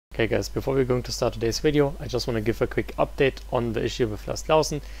Okay guys, before we're going to start today's video, I just want to give a quick update on the issue with Lars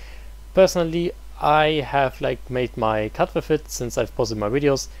Clausen. Personally, I have made my cut with it since I've posted my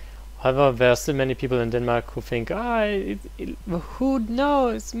videos. However, there are still many people in Denmark who think, who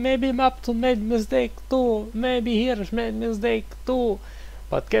knows, maybe Mapton made mistake too, maybe Hirsch made mistake too.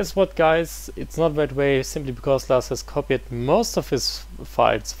 But guess what guys, it's not that way simply because Lars has copied most of his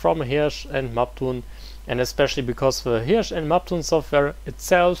files from Hirsch and Mapton, and especially because the Hirsch and Mapton software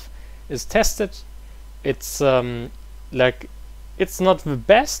itself is tested. It's it's not the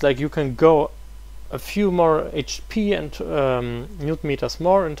best, you can go a few more HP and newton meters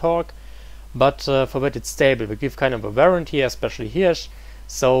more in torque, but for that it's stable. We give kind of a warranty, especially Hirsch.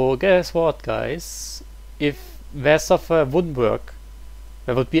 So guess what guys, if their software wouldn't work,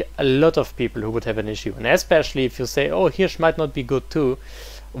 there would be a lot of people who would have an issue, and especially if you say, oh, Hirsch might not be good too.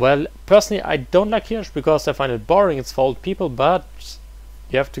 Well, personally I don't like Hirsch because I find it boring, it's for old people, but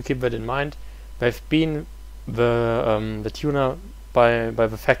you have to keep that in mind. They've been the tuner by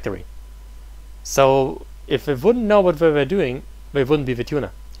the factory. So if they wouldn't know what they were doing, they wouldn't be the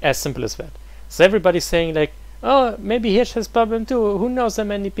tuner. As simple as that. So everybody's saying oh, maybe Hirsch has problem too. Who knows how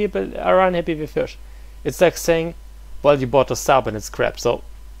many people are unhappy with Hirsch? It's like saying, well, you bought a sub and it's crap, so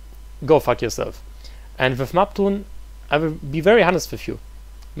go fuck yourself. And with Mapton, I will be very honest with you.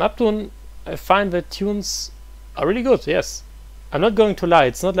 Mapton, I find the tunes are really good, yes. I'm not going to lie,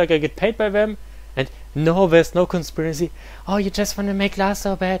 it's not like I get paid by them, and no, there's no conspiracy. Oh, you just want to make Lars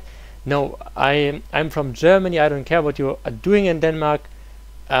so bad. No, I'm from Germany, I don't care what you are doing in Denmark.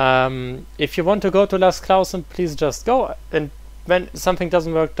 If you want to go to Lars Clausen, please just go, and when something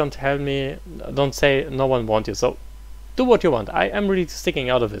doesn't work, don't tell me, don't say no one wants you. So do what you want. I am really sticking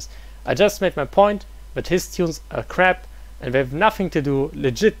out of this. I just made my point that his tunes are crap and they have nothing to do,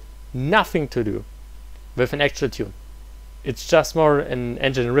 legit nothing to do with an actual tune. It's just more an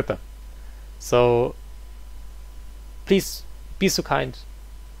engine ripper. So please be so kind,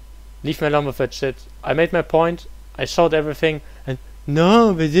 leave me alone with that shit. I made my point, I showed everything, and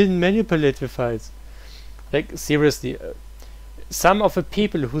no, they didn't manipulate the files. Seriously, some of the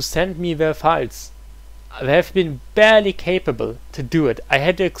people who sent me their files, they have been barely capable to do it. I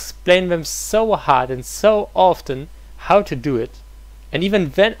had to explain them so hard and so often how to do it, and even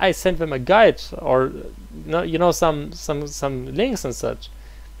then I sent them a guide or some links and such.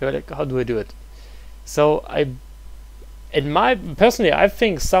 They were like, how do I do it? So personally, I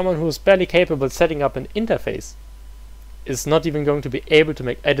think someone who's barely capable of setting up an interface is not even going to be able to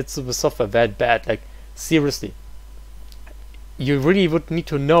make edits to the software that bad. Seriously, you really would need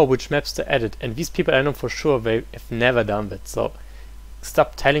to know which maps to edit, and these people, I know for sure they have never done that. So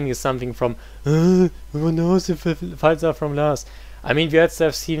stop telling me something from who knows if the files are from Lars. I mean, we had to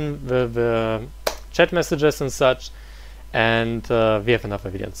have seen the chat messages and such, and we have enough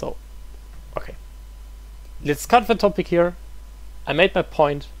evidence. So okay, let's cut the topic here. I made my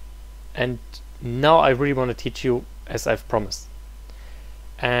point, and now I really want to teach you as I've promised.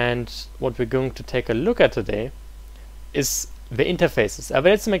 And what we're going to take a look at today is the interfaces. I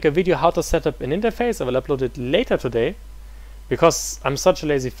will let's make a video how to set up an interface. I will upload it later today because I'm such a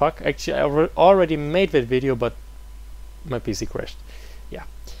lazy fuck. Actually, I already made that video, but my PC crashed. Yeah.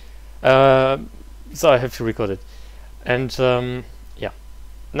 So I have to record it. And yeah.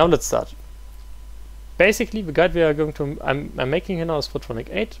 Now let's start. Basically, the guide we are going to I'm making here now is for Trionic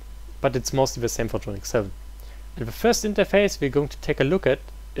 8, but it's mostly the same for Trionic 7. And the first interface we're going to take a look at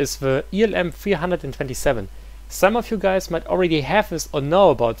is the ELM 327. Some of you guys might already have this or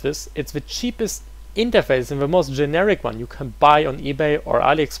know about this. It's the cheapest interface and the most generic one you can buy on eBay or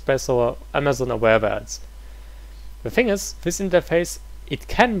AliExpress or Amazon or wherever else. The thing is, this interface, it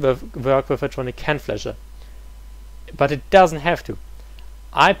can work with a TrionicCANFlasher, but it doesn't have to.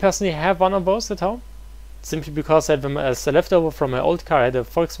 I personally have one of those at home, simply because I had them as a leftover from my old car. I had a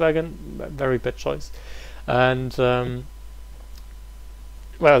Volkswagen, very bad choice, and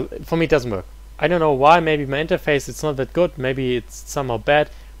well, for me it doesn't work. I don't know why. Maybe my interface it's not that good, maybe it's somehow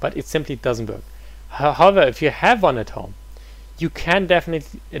bad, but it simply doesn't work. However, if you have one at home, you can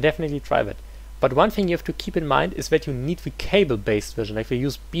definitely try that. But one thing you have to keep in mind is that you need the cable-based version, like the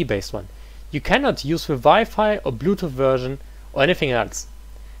USB-based one. You cannot use the Wi-Fi or Bluetooth version or anything else,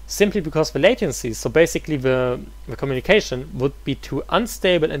 simply because the latency, so basically the communication, would be too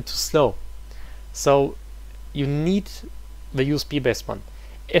unstable and too slow. So you need the USB-based one.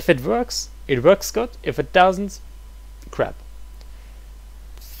 If it works good. If it doesn't, crap.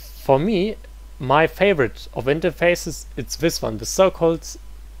 For me, my favorite of interfaces, it's this one, the so-called,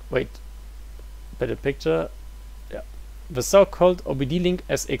 wait, better picture, yeah, the so-called OBDLink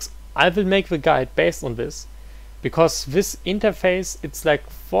SX. I will make the guide based on this, because this interface, it's like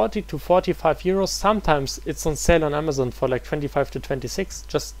 40 to 45 euros. Sometimes it's on sale on Amazon for like 25 to 26.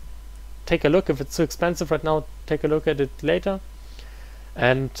 Just take a look. If it's too expensive right now, take a look at it later.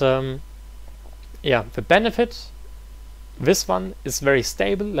 And yeah, the benefit, this one is very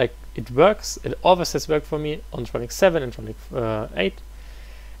stable, like it works. It always has worked for me on Trionic 7 and Trionic 8.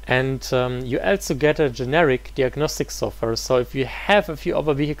 And you also get a generic diagnostic software. So if you have a few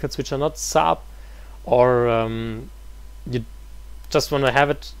other vehicles which are not Saab, or you just want to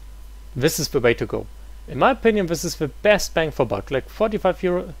have it, this is the way to go. In my opinion, this is the best bang for buck. Like 45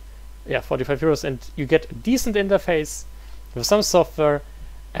 euro, yeah, 45 euros, and you get a decent interface with some software,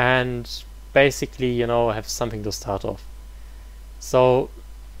 and basically, you know, have something to start off. So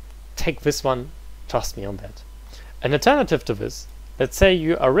take this one, trust me on that. An alternative to this, let's say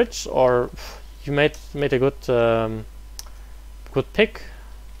you are rich, or you made a good pick,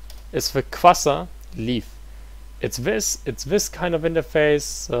 is the Kvaser Leaf. It's this kind of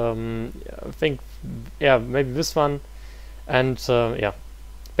interface. I think, yeah, maybe this one, and yeah,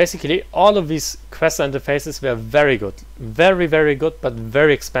 basically all of these Kvaser interfaces were very good, very good, but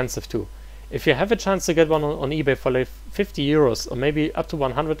very expensive too. If you have a chance to get one on eBay for like 50 euros or maybe up to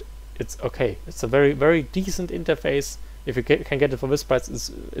 100, it's okay. It's a very decent interface. If you can get it for this price,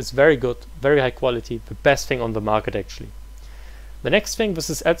 it's very good, very high quality, the best thing on the market actually. The next thing, this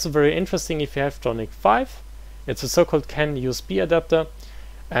is also very interesting if you have Trionic 5. It's a so-called CAN USB adapter,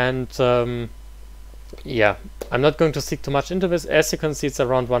 and yeah, I'm not going to stick too much into this. As you can see, it's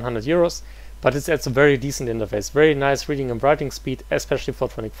around 100 euros, but it's a very decent interface, very nice reading and writing speed, especially for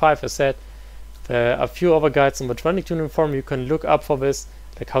Trionic 5. As said, there are a few other guides on the Trionic tuning forum you can look up for this,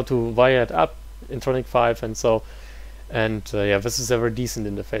 like how to wire it up in Trionic 5 and so. And yeah, this is a very decent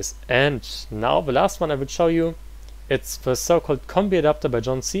interface. And now the last one I will show you, it's the so-called Combi adapter by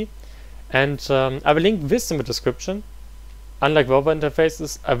John C. And I will link this in the description. Unlike the other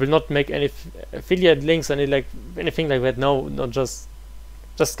interfaces, I will not make any affiliate links, anything like that. No, just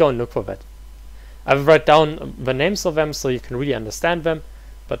go and look for that. I will write down the names of them so you can really understand them.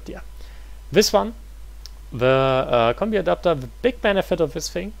 But yeah, this one, the Combi adapter, the big benefit of this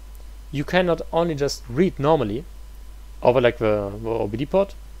thing, you can not only just read normally over like the OBD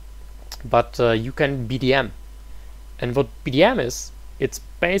port, but you can BDM. And what BDM is, it's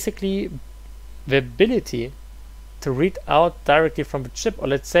basically the ability to read out directly from the chip. Or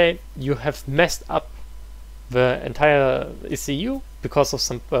let's say you have messed up the entire ECU because of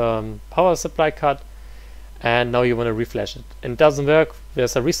some power supply cut, and now you want to reflash it. And it doesn't work.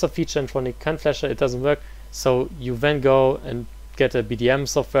 There's a restore feature in TrionicCANFlasher. It doesn't work. So you then go and get a BDM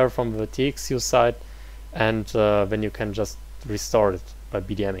software from the TXU side, and then you can just restore it by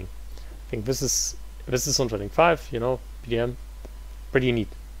BDMing. I think this is on Trionic 5, you know, BDM, pretty neat.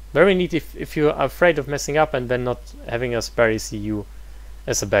 Very neat if you are afraid of messing up and then not having a spare ECU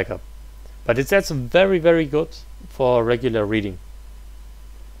as a backup. But it's also very good for regular reading.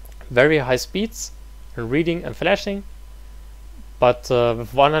 Very high speeds in reading and flashing, but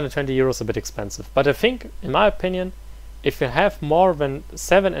with 120 euros a bit expensive. But I think, in my opinion, if you have more than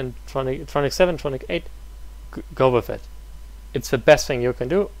 7 and Trionic 7, Trionic 8, go with it. It's the best thing you can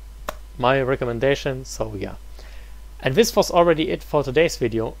do. My recommendation. So yeah, and this was already it for today's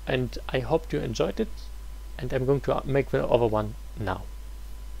video, and I hope you enjoyed it, and I'm going to make the other one now.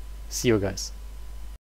 See you guys.